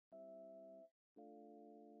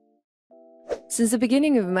Since the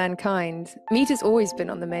beginning of mankind, meat has always been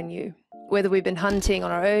on the menu, whether we've been hunting on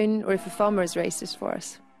our own or if a farmer has raised it for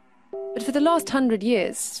us. But for the last 100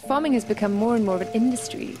 years, farming has become more and more of an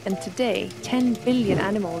industry, and today 10 billion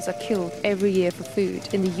animals are killed every year for food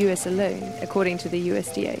in the US alone, according to the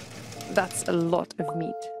USDA. That's a lot of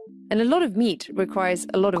meat. And a lot of meat requires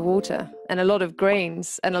a lot of water, and a lot of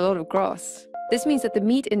grains, and a lot of grass. This means that the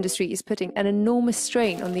meat industry is putting an enormous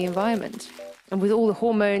strain on the environment. And with all the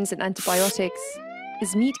hormones and antibiotics,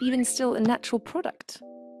 is meat even still a natural product?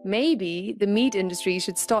 Maybe the meat industry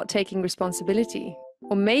should start taking responsibility.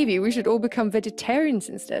 Or maybe we should all become vegetarians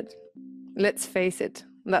instead. Let's face it,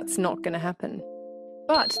 that's not going to happen.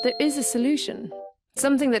 But there is a solution.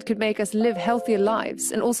 Something that could make us live healthier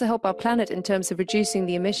lives and also help our planet in terms of reducing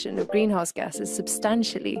the emission of greenhouse gases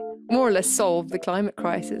substantially, more or less solve the climate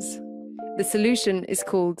crisis. The solution is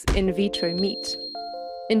called in vitro meat.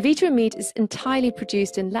 In vitro meat is entirely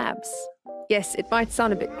produced in labs. Yes, it might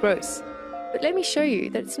sound a bit gross, but let me show you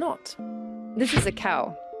that it's not. This is a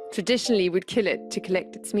cow. Traditionally, we'd kill it to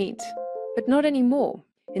collect its meat, but not anymore.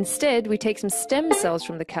 Instead, we take some stem cells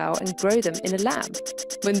from the cow and grow them in a lab.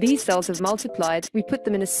 When these cells have multiplied, we put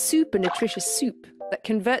them in a super nutritious soup that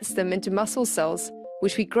converts them into muscle cells,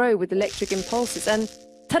 which we grow with electric impulses, and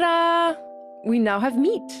ta-da! We now have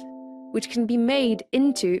meat, which can be made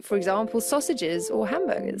into, for example, sausages or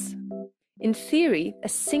hamburgers. In theory, a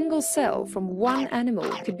single cell from one animal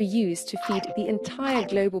could be used to feed the entire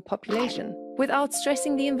global population without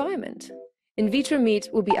stressing the environment. In vitro meat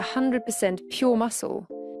will be 100% pure muscle.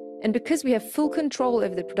 And because we have full control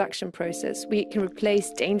over the production process, we can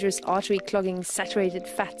replace dangerous artery-clogging saturated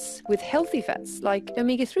fats with healthy fats like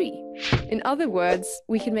omega-3. In other words,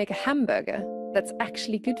 we can make a hamburger that's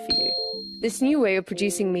actually good for you. This new way of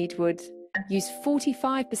producing meat would use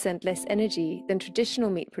 45% less energy than traditional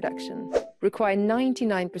meat production, require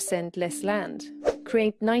 99% less land,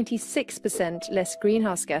 create 96% less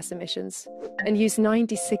greenhouse gas emissions, and use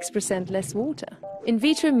 96% less water. In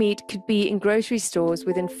vitro meat could be in grocery stores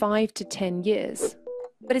within 5 to 10 years.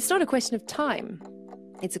 But it's not a question of time.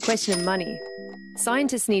 It's a question of money.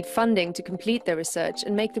 Scientists need funding to complete their research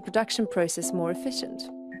and make the production process more efficient.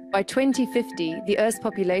 By 2050, the Earth's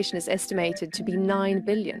population is estimated to be 9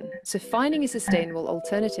 billion, so finding a sustainable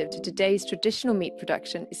alternative to today's traditional meat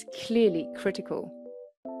production is clearly critical.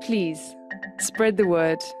 Please, spread the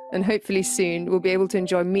word, and hopefully soon we'll be able to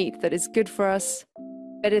enjoy meat that is good for us,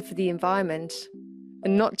 better for the environment,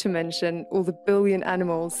 and not to mention all the billion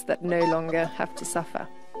animals that no longer have to suffer.